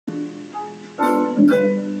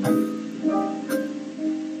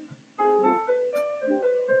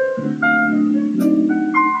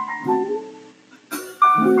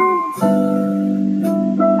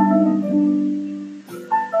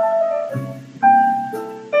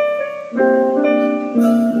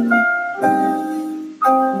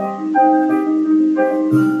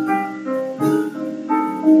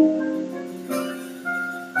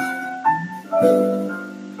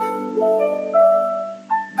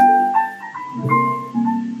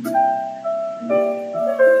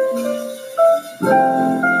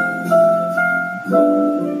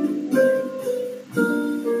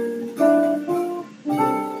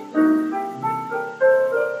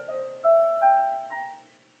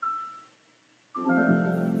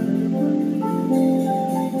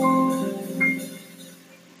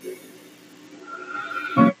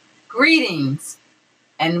Greetings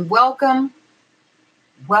and welcome.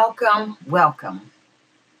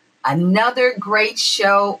 Another great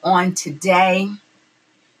show on today.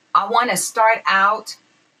 I want to start out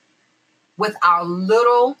with our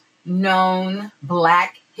little known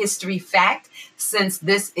Black history fact, since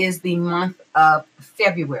this is the month of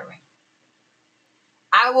February.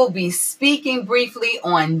 I will be speaking briefly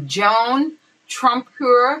on Joan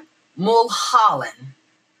Trumpeter Mulholland.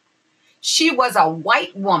 She was a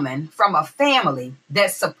white woman from a family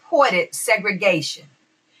that supported segregation.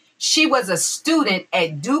 She was a student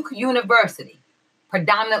at Duke University,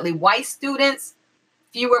 predominantly white students,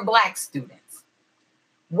 fewer Black students.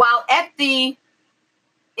 While at the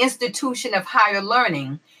institution of higher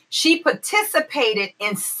learning, she participated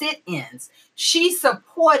in sit-ins. She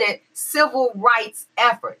supported civil rights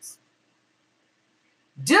efforts.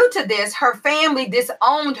 Due to this, her family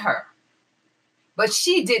disowned her, but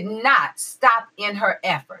she did not stop in her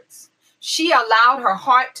efforts. She allowed her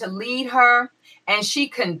heart to lead her, and she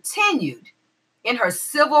continued in her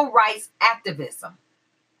civil rights activism.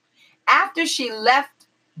 After she left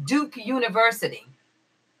Duke University,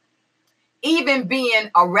 even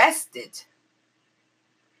being arrested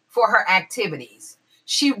for her activities,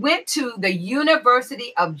 she went to the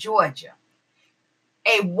University of Georgia,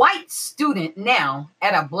 a white student now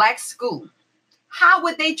at a Black school. How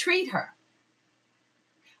would they treat her?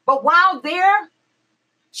 But while there,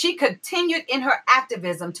 she continued in her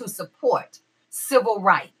activism to support civil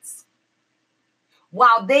rights.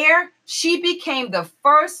 While there, she became the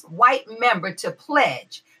first white member to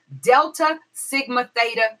pledge Delta Sigma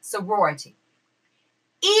Theta sorority,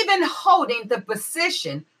 even holding the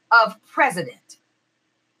position of president.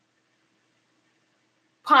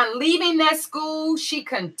 Upon leaving that school, she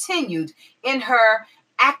continued in her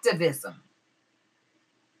activism,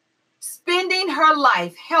 spending her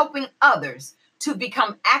life helping others to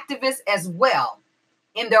become activists as well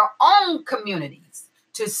in their own communities,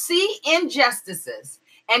 to see injustices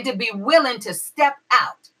and to be willing to step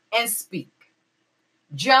out and speak.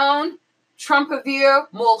 Joan Trumpeter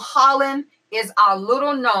Mulholland is our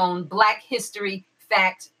little known Black history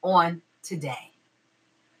fact on today.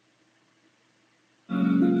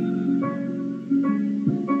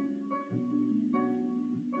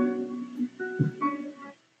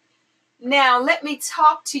 Now, let me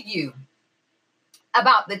talk to you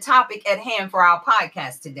about the topic at hand for our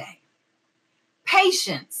podcast today.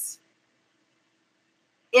 Patience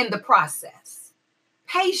in the process.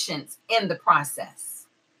 Patience in the process.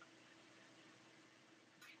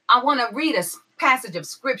 I want to read a passage of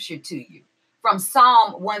scripture to you from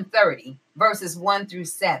Psalm 130, verses 1 through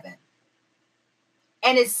 7.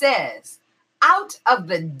 And it says, "Out of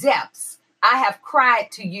the depths I have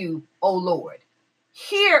cried to you, O Lord.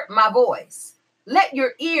 Hear my voice. Let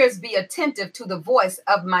your ears be attentive to the voice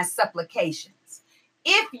of my supplications.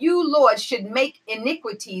 If you, Lord, should make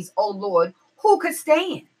iniquities, O Lord, who could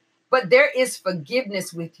stand? But there is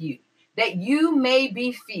forgiveness with you, that you may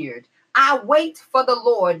be feared. I wait for the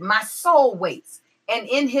Lord, my soul waits, and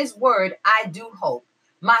in his word I do hope.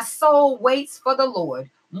 My soul waits for the Lord,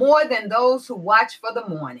 more than those who watch for the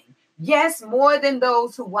morning. Yes, more than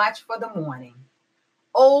those who watch for the morning.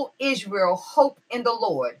 O Israel, hope in the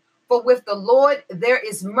Lord, for with the Lord there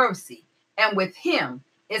is mercy, and with him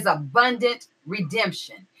is abundant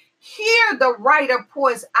redemption." Here the writer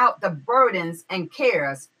pours out the burdens and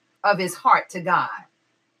cares of his heart to God.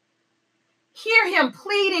 Hear him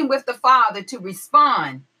pleading with the Father to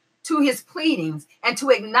respond to his pleadings and to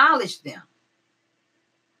acknowledge them.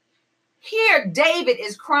 Here David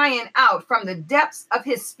is crying out from the depths of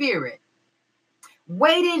his spirit,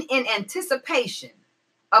 waiting in anticipation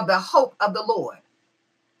of the hope of the Lord.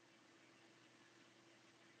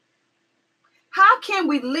 How can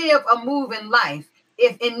we live a moving life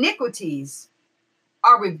if iniquities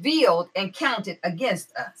are revealed and counted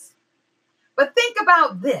against us? But think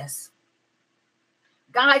about this.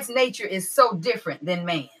 God's nature is so different than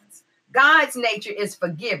man's. God's nature is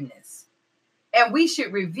forgiveness. And we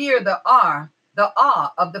should revere the awe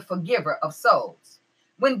of the forgiver of souls.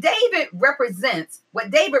 What David represents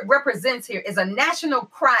here is a national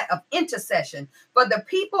cry of intercession for the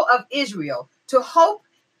people of Israel to hope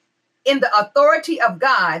in the authority of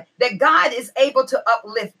God, that God is able to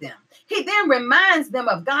uplift them. He then reminds them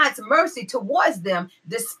of God's mercy towards them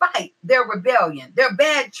despite their rebellion, their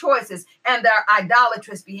bad choices, and their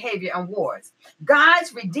idolatrous behavior and wars.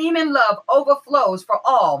 God's redeeming love overflows for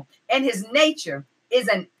all, and his nature is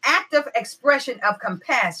an active expression of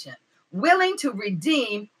compassion, willing to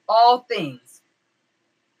redeem all things.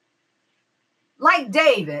 Like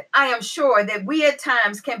David, I am sure that we at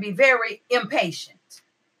times can be very impatient.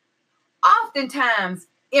 Oftentimes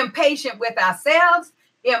impatient with ourselves,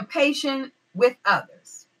 impatient with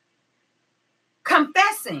others.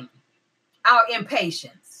 Confessing our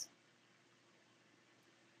impatience.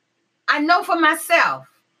 I know for myself,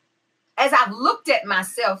 as I've looked at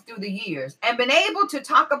myself through the years and been able to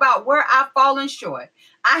talk about where I've fallen short,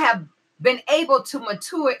 I have been able to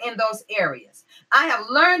mature in those areas. I have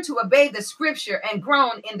learned to obey the scripture and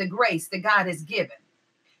grown in the grace that God has given.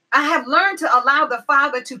 I have learned to allow the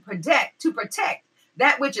Father to protect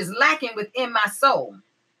that which is lacking within my soul.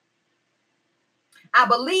 I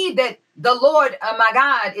believe that the Lord, my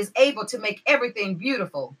God, is able to make everything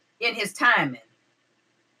beautiful in his timing.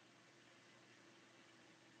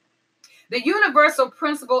 The universal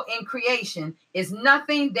principle in creation is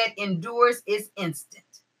nothing that endures is instant,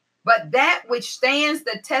 but that which stands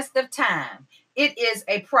the test of time. It is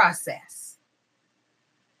a process.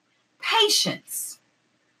 Patience.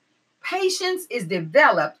 Patience is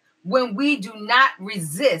developed when we do not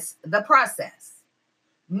resist the process.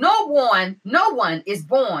 No one is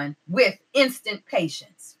born with instant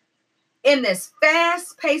patience. In this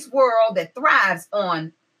fast-paced world that thrives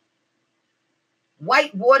on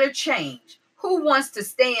whitewater change, who wants to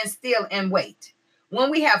stand still and wait? When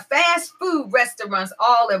we have fast food restaurants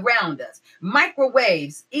all around us,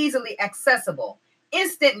 microwaves easily accessible,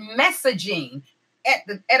 instant messaging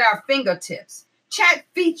at our fingertips, chat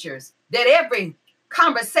features that every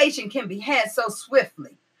conversation can be had so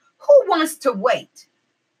swiftly. Who wants to wait?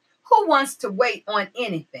 Who wants to wait on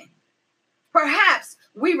anything? Perhaps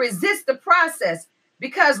we resist the process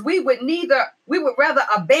because we would rather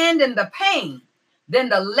abandon the pain than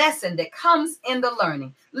the lesson that comes in the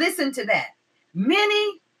learning. Listen to that.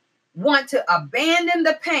 Many want to abandon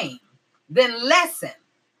the pain than lessen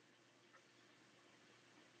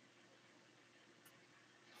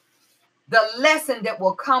the lesson that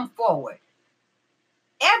will come forward.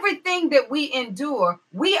 Everything that we endure,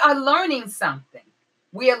 we are learning something.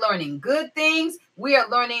 We are learning good things. We are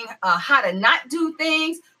learning how to not do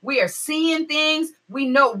things. We are seeing things. We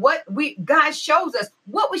know God shows us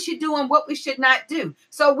what we should do and what we should not do.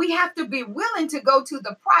 So we have to be willing to go through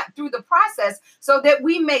the process so that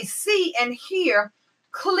we may see and hear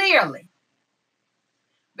clearly.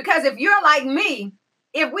 Because if you're like me,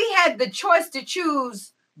 if we had the choice to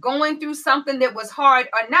choose going through something that was hard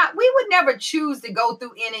or not, we would never choose to go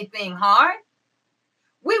through anything hard.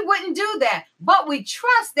 We wouldn't do that, but we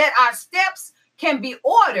trust that our steps can be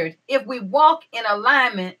ordered if we walk in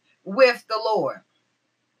alignment with the Lord.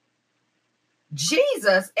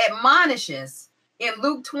 Jesus admonishes in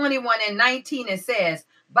Luke 21:19, it says,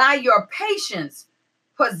 by your patience,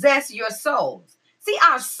 possess your souls. See,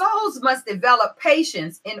 our souls must develop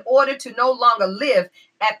patience in order to no longer live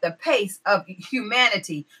at the pace of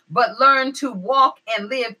humanity, but learn to walk and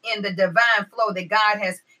live in the divine flow that God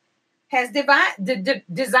has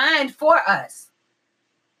designed for us.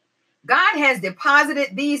 God has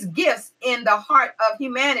deposited these gifts in the heart of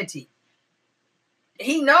humanity.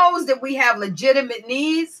 He knows that we have legitimate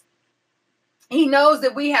needs. He knows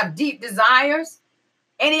that we have deep desires.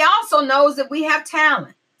 And he also knows that we have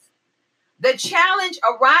talent. The challenge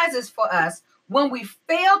arises for us when we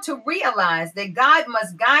fail to realize that God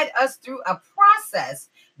must guide us through a process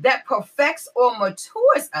that perfects or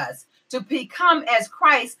matures us to become as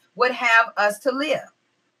Christ would have us to live.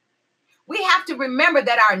 We have to remember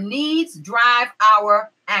that our needs drive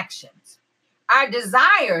our actions. Our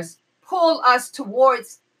desires pull us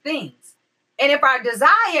towards things. And if our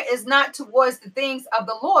desire is not towards the things of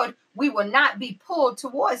the Lord, we will not be pulled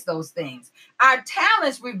towards those things. Our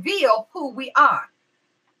talents reveal who we are.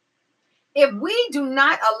 If we do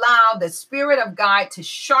not allow the Spirit of God to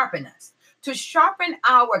sharpen us, to sharpen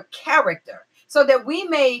our character, so that we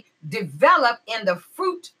may develop in the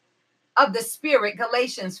fruit of the Spirit,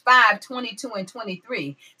 Galatians 5:22 and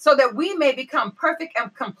 23, so that we may become perfect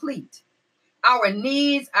and complete, Our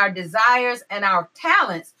needs, our desires, and our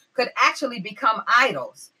talents could actually become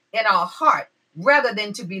idols in our heart rather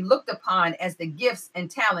than to be looked upon as the gifts and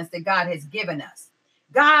talents that God has given us.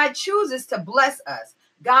 God chooses to bless us.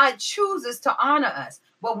 God chooses to honor us,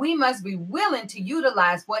 but we must be willing to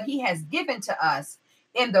utilize what he has given to us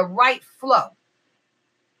in the right flow.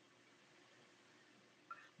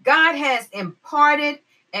 God has imparted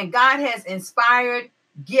and God has inspired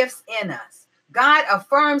gifts in us. God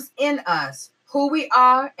affirms in us who we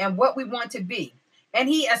are and what we want to be. And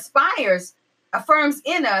he affirms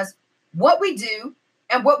in us what we do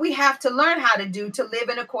and what we have to learn how to do to live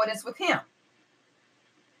in accordance with him.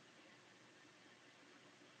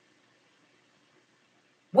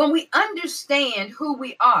 When we understand who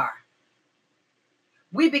we are,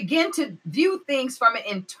 we begin to view things from an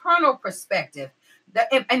internal perspective,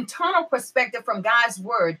 the internal perspective from God's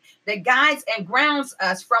word that guides and grounds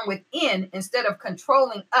us from within instead of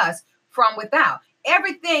controlling us from without.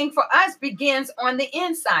 Everything for us begins on the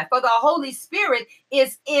inside, for the Holy Spirit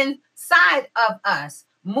is inside of us,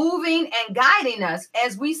 moving and guiding us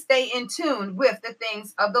as we stay in tune with the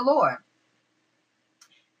things of the Lord.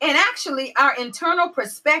 And actually, our internal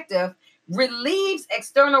perspective relieves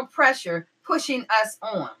external pressure pushing us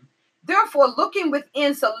on. Therefore, looking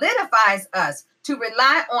within solidifies us to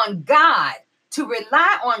rely on God,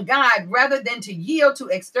 rather than to yield to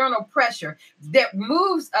external pressure that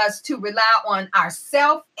moves us to rely on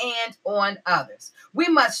ourselves and on others. We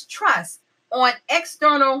must trust on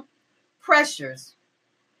external pressures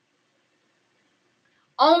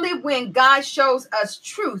only when God shows us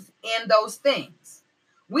truth in those things.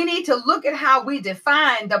 We need to look at how we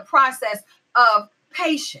define the process of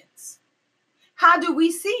patience. How do we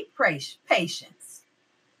see patience?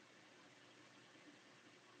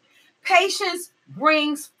 Patience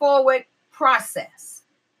brings forward process.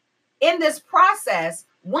 In this process,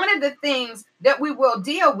 one of the things that we will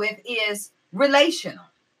deal with is relational.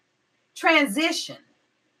 Transition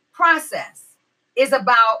process is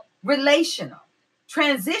about relational.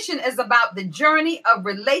 Transition is about the journey of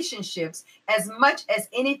relationships as much as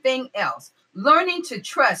anything else. Learning to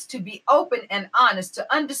trust, to be open and honest,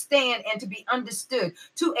 to understand and to be understood,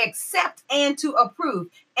 to accept and to approve,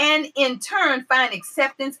 and in turn find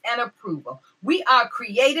acceptance and approval. We are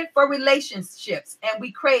created for relationships and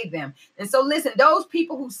we crave them. And so listen, those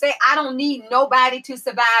people who say, I don't need nobody to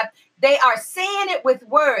survive, they are saying it with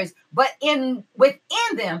words, but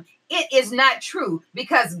within them, it is not true,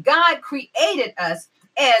 because God created us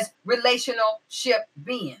as relationship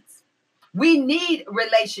beings. We need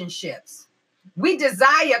relationships. We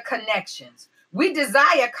desire connections. We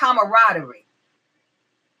desire camaraderie.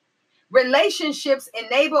 Relationships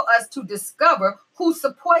enable us to discover who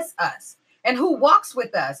supports us and who walks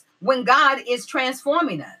with us when God is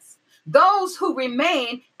transforming us. Those who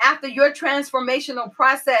remain after your transformational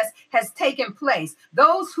process has taken place,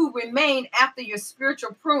 those who remain after your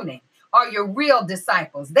spiritual pruning, are your real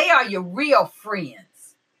disciples. They are your real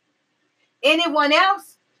friends. Anyone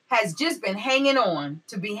else has just been hanging on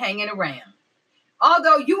to be hanging around.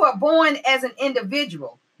 Although you are born as an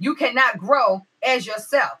individual, you cannot grow as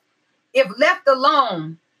yourself. If left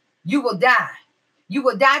alone, you will die. You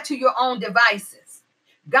will die to your own devices.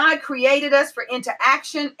 God created us for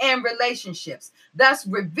interaction and relationships, thus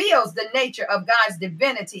reveals the nature of God's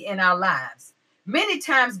divinity in our lives. Many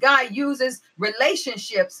times God uses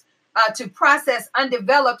relationships to process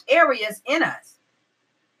undeveloped areas in us.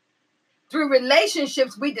 Through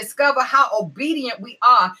relationships, we discover how obedient we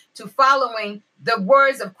are to following the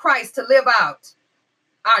words of Christ to live out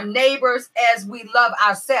our neighbors as we love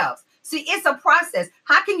ourselves. See, it's a process.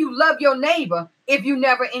 How can you love your neighbor if you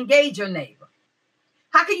never engage your neighbor?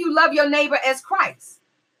 How can you love your neighbor as Christ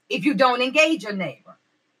if you don't engage your neighbor?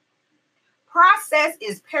 Process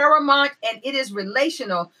is paramount, and it is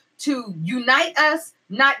relational to unite us,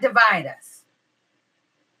 not divide us.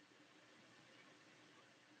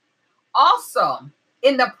 Also,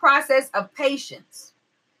 in the process of patience,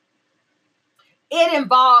 it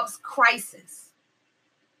involves crisis.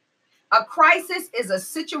 A crisis is a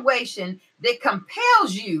situation that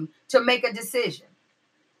compels you to make a decision.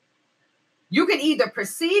 You can either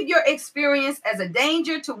perceive your experience as a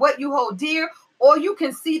danger to what you hold dear, or you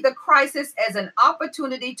can see the crisis as an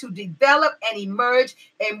opportunity to develop and emerge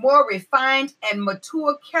a more refined and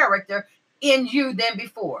mature character in you than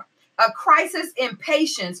before. A crisis in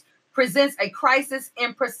patience presents a crisis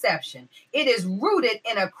in perception. It is rooted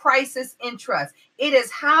in a crisis in trust. It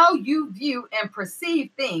is how you view and perceive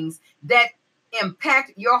things that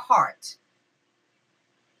impact your heart.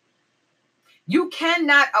 You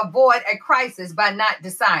cannot avoid a crisis by not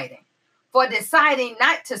deciding. For deciding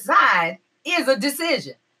not to side is a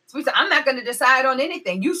decision. So we said, I'm not going to decide on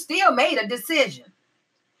anything. You still made a decision.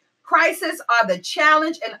 Crises are the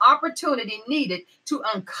challenge and opportunity needed to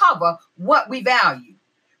uncover what we value.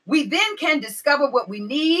 We then can discover what we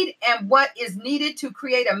need and what is needed to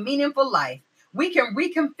create a meaningful life. We can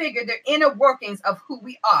reconfigure the inner workings of who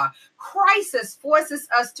we are. Crisis forces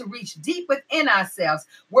us to reach deep within ourselves,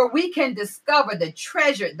 where we can discover the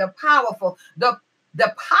treasure, the powerful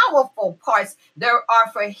parts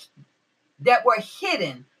that were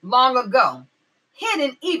hidden long ago,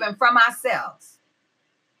 hidden even from ourselves.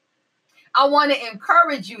 I want to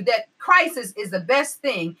encourage you that crisis is the best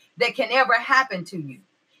thing that can ever happen to you,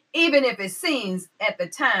 even if it seems at the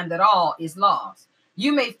time that all is lost.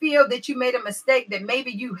 You may feel that you made a mistake, that maybe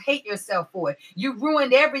you hate yourself for it. You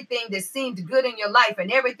ruined everything that seemed good in your life,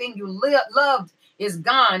 and everything you loved is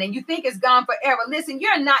gone, and you think it's gone forever. Listen,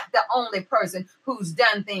 you're not the only person who's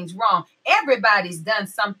done things wrong. Everybody's done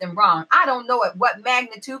something wrong. I don't know at what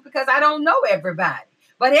magnitude, because I don't know everybody,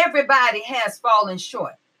 but everybody has fallen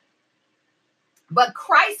short. But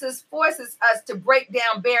crisis forces us to break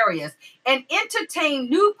down barriers and entertain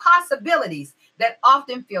new possibilities that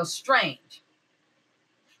often feel strange,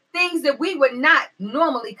 things that we would not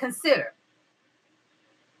normally consider.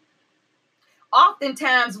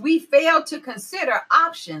 Oftentimes, we fail to consider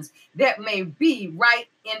options that may be right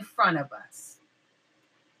in front of us.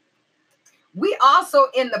 We also,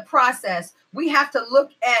 in the process, we have to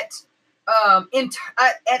look at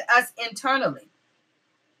us internally.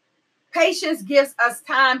 Patience gives us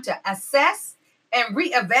time to assess and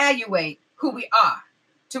reevaluate who we are,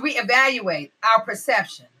 to reevaluate our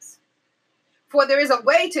perceptions. For there is a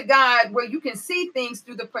way to God where you can see things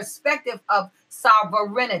through the perspective of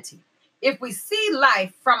sovereignty. If we see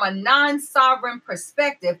life from a non-sovereign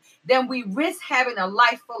perspective, then we risk having a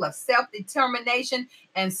life full of self-determination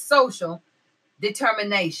and social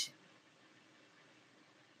determination.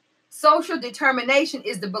 Social determination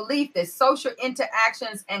is the belief that social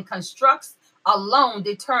interactions and constructs alone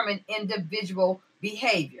determine individual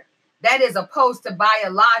behavior. That is opposed to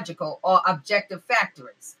biological or objective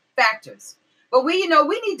factors. But we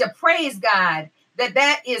need to praise God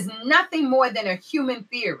that is nothing more than a human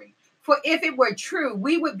theory. For if it were true,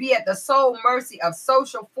 we would be at the sole mercy of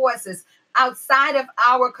social forces outside of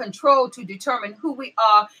our control to determine who we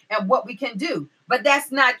are and what we can do. But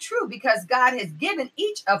that's not true, because God has given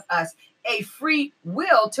each of us a free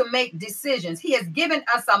will to make decisions. He has given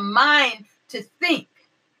us a mind to think.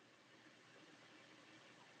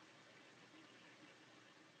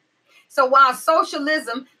 So while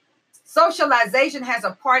socialization has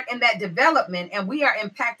a part in that development, and we are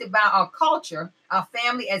impacted by our culture, our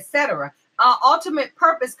family, etc., our ultimate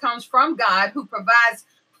purpose comes from God, who provides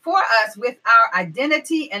for us with our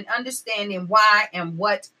identity and understanding why and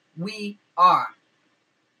what we are.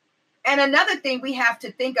 And another thing we have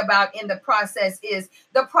to think about in the process is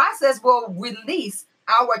the process will release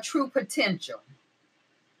our true potential.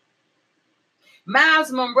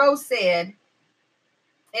 Miles Monroe said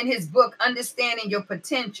in his book, Understanding Your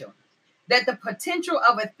Potential, that the potential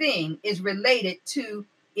of a thing is related to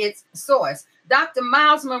its source. Dr.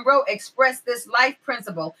 Miles Monroe expressed this life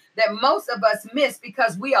principle that most of us miss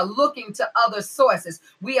because we are looking to other sources.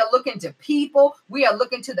 We are looking to people. We are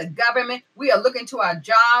looking to the government. We are looking to our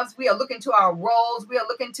jobs. We are looking to our roles. We are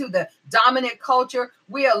looking to the dominant culture.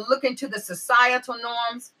 We are looking to the societal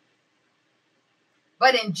norms.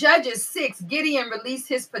 But in Judges 6, Gideon released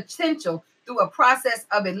his potential through a process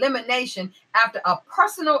of elimination after a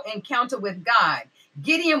personal encounter with God.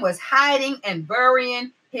 Gideon was hiding and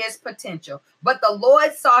burying his potential, but the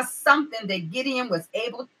Lord saw something that Gideon was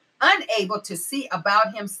unable to see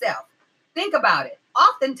about himself. Think about it.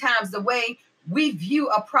 Oftentimes, the way we view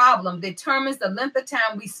a problem determines the length of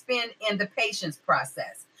time we spend in the patience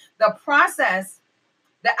process. The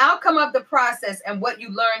outcome of the process, and what you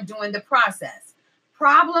learn during the process.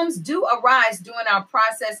 Problems do arise during our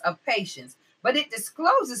process of patience, but it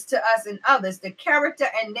discloses to us and others the character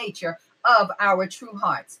and nature of our true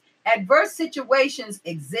hearts. Adverse situations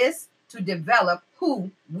exist to develop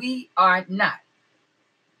who we are not.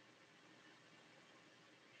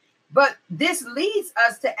 But this leads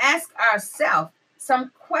us to ask ourselves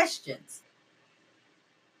some questions.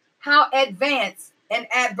 How advanced and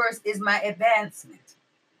adverse is my advancement?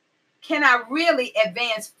 Can I really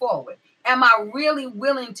advance forward? Am I really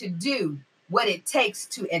willing to do what it takes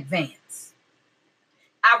to advance?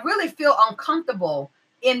 I really feel uncomfortable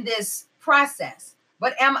in this process,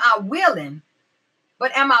 but am I willing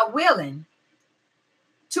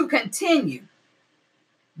to continue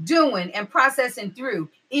doing and processing through,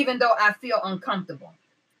 even though I feel uncomfortable?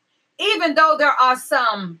 Even though there are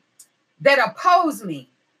some that oppose me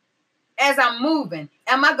as I'm moving,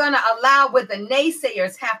 Am I going to allow what the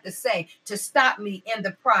naysayers have to say to stop me in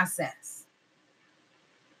the process?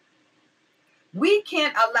 We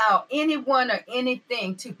can't allow anyone or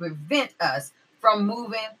anything to prevent us from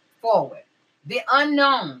moving forward. The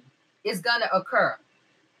unknown is going to occur,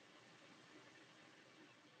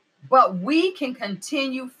 but we can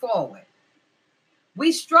continue forward.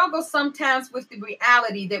 We struggle sometimes with the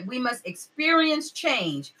reality that we must experience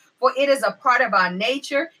change, for it is a part of our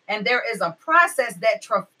nature, and there is a process that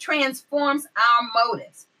transforms our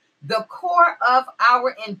motives. The core of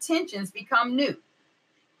our intentions become new.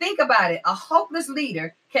 Think about it. A hopeless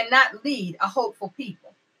leader cannot lead a hopeful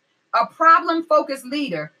people. A problem-focused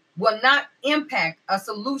leader will not impact a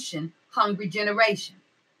solution-hungry generation.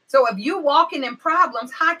 So if you're walking in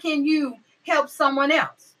problems, how can you help someone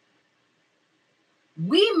else?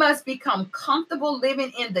 We must become comfortable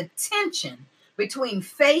living in the tension between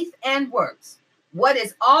faith and works, what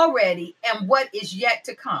is already and what is yet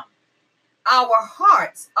to come. Our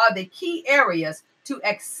hearts are the key areas to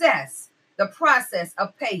access the process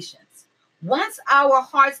of patience. Once our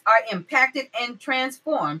hearts are impacted and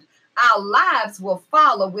transformed, our lives will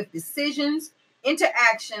follow with decisions,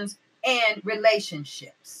 interactions, and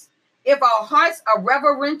relationships. If our hearts are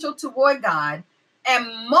reverential toward God and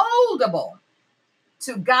moldable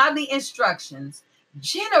to godly instructions,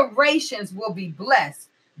 generations will be blessed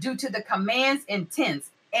due to the commands, intents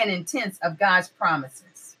of God's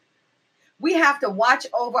promises. We have to watch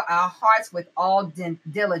over our hearts with all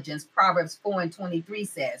diligence. Proverbs 4:23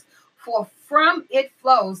 says, for from it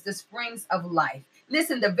flows the springs of life.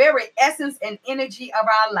 Listen, the very essence and energy of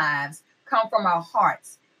our lives come from our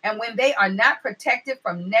hearts. And when they are not protected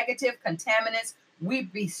from negative contaminants, we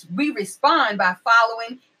respond by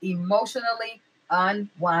following emotionally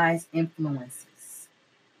unwise influences.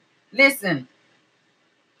 Listen.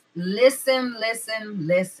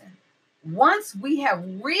 Once we have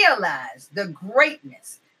realized the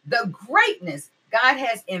greatness God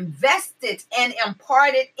has invested and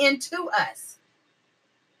imparted into us,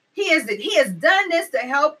 He has done this to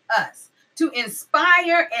help us, to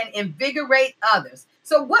inspire and invigorate others.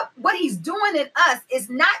 So what He's doing in us is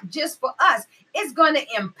not just for us. It's going to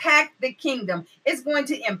impact the kingdom. It's going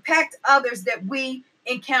to impact others that we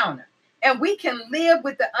encounter. And we can live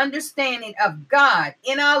with the understanding of God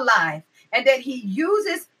in our life, and that He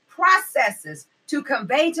uses processes to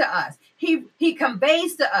convey to us. He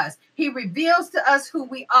conveys to us. He reveals to us who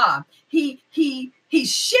we are. He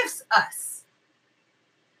shifts us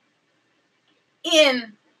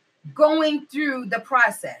in going through the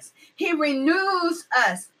process. He renews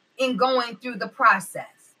us in going through the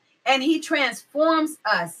process, and He transforms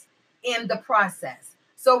us in the process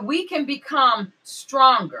so we can become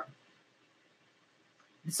stronger,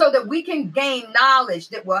 so that we can gain knowledge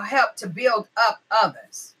that will help to build up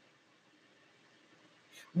others.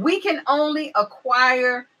 We can only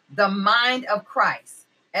acquire the mind of Christ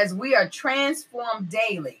as we are transformed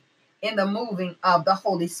daily in the moving of the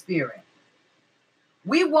Holy Spirit.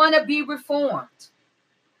 We want to be reformed,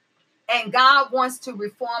 and God wants to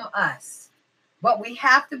reform us, but we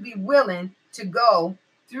have to be willing to go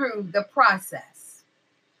through the process.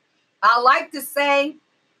 I like to say,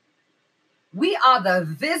 we are the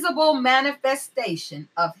visible manifestation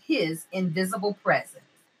of His invisible presence.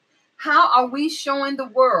 How are we showing the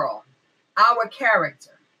world our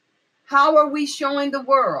character? How are we showing the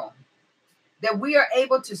world that we are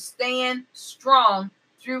able to stand strong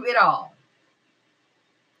through it all?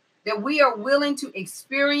 That we are willing to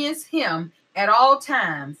experience Him at all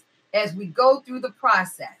times as we go through the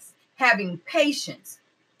process, having patience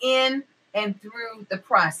in and through the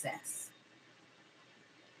process.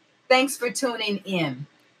 Thanks for tuning in.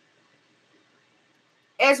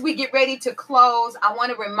 As we get ready to close, I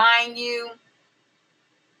want to remind you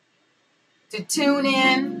to tune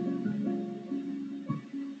in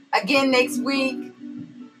again next week.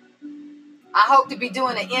 I hope to be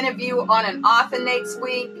doing an interview on an author next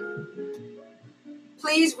week.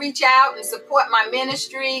 Please reach out and support my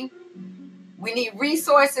ministry. We need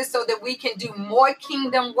resources so that we can do more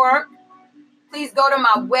kingdom work. Please go to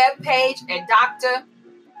my webpage at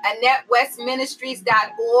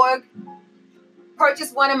DrAnnetteWestMinistries.org.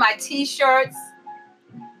 Purchase one of my t-shirts,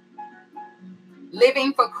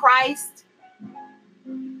 Living for Christ.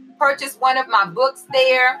 Purchase one of my books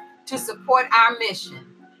there to support our mission.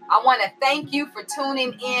 I want to thank you for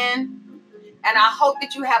tuning in, and I hope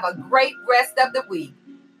that you have a great rest of the week.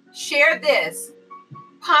 Share this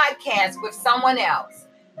podcast with someone else.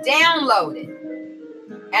 Download it.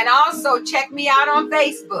 And also check me out on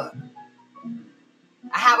Facebook.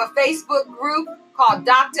 I have a Facebook group called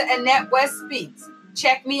Dr. Annette West Speaks.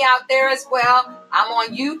 Check me out there as well. I'm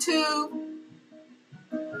on YouTube.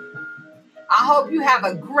 I hope you have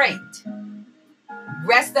a great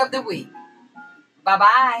rest of the week.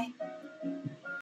 Bye-bye.